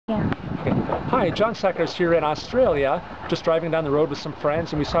Yeah. Okay. Hi, John Sakars here in Australia, just driving down the road with some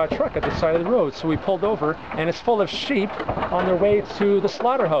friends, and we saw a truck at the side of the road, so we pulled over, and it's full of sheep on their way to the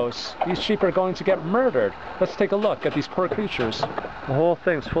slaughterhouse. These sheep are going to get murdered. Let's take a look at these poor creatures. The whole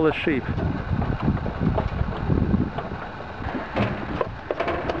thing's full of sheep.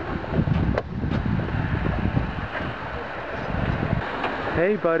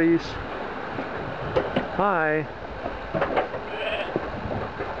 Hey buddies. Hi.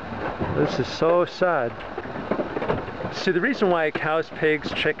 This is so sad. See, the reason why cows, pigs,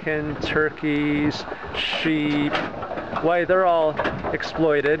 chicken, turkeys, sheep, why they're all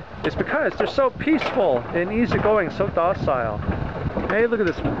exploited is because they're so peaceful and easygoing, so docile. Hey, look at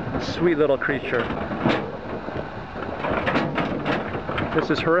this sweet little creature.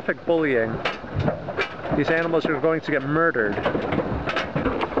 This is horrific bullying. These animals are going to get murdered.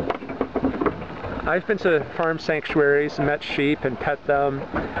 I've been to farm sanctuaries and met sheep and pet them,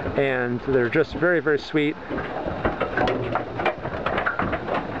 and they're just very, very sweet.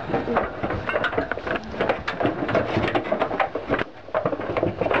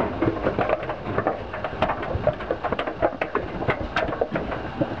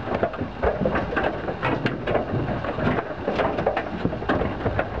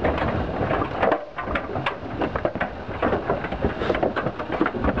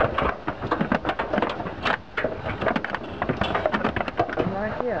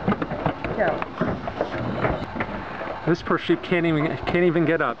 This poor sheep can't even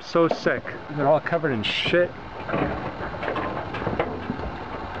get up. So sick. They're all covered in shit.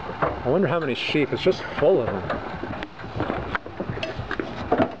 I wonder how many sheep. It's just full of them.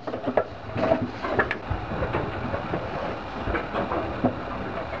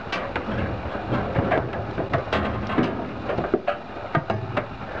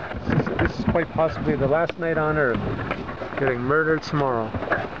 This is quite possibly the last night on Earth. Getting murdered tomorrow.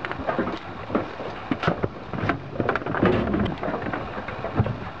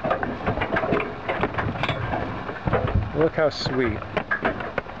 Look how sweet.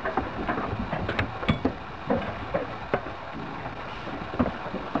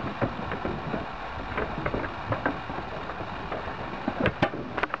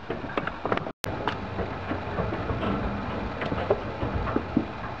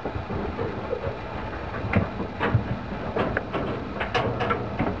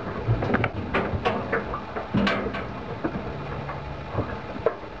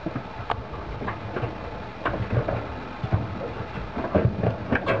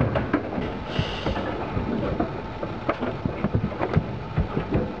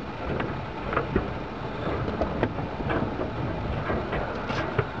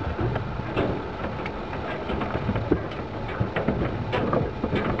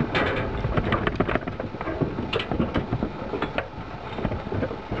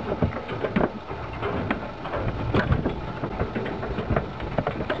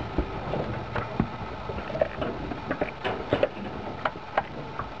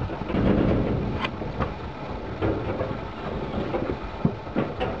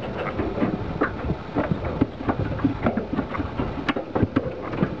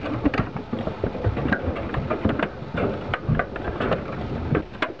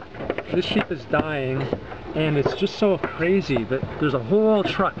 This sheep is dying, and it's just so crazy that there's a whole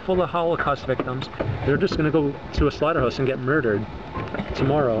truck full of Holocaust victims. They're just going to go to a slaughterhouse and get murdered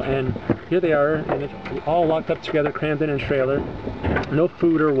tomorrow. And here they are, and it's all locked up together, crammed in a trailer. No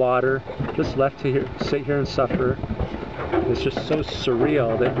food or water, just left to sit here and suffer. It's just so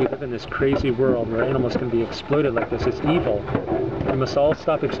surreal that we live in this crazy world where animals can be exploited like this. It's evil. We must all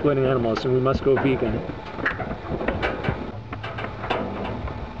stop exploiting animals, and we must go vegan.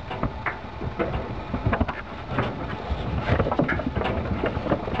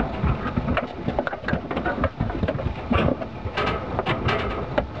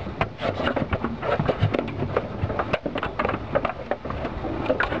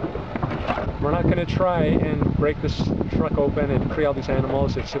 We're not going to try and break this truck open and free all these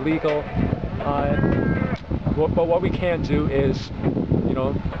animals. It's illegal. But what we can do is, you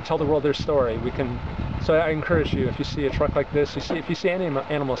know, tell the world their story. So I encourage you, if you see a truck like this, if you see any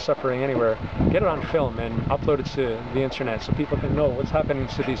animals suffering anywhere, get it on film and upload it to the internet so people can know what's happening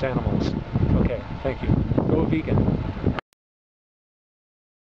to these animals. Okay, thank you. Go vegan.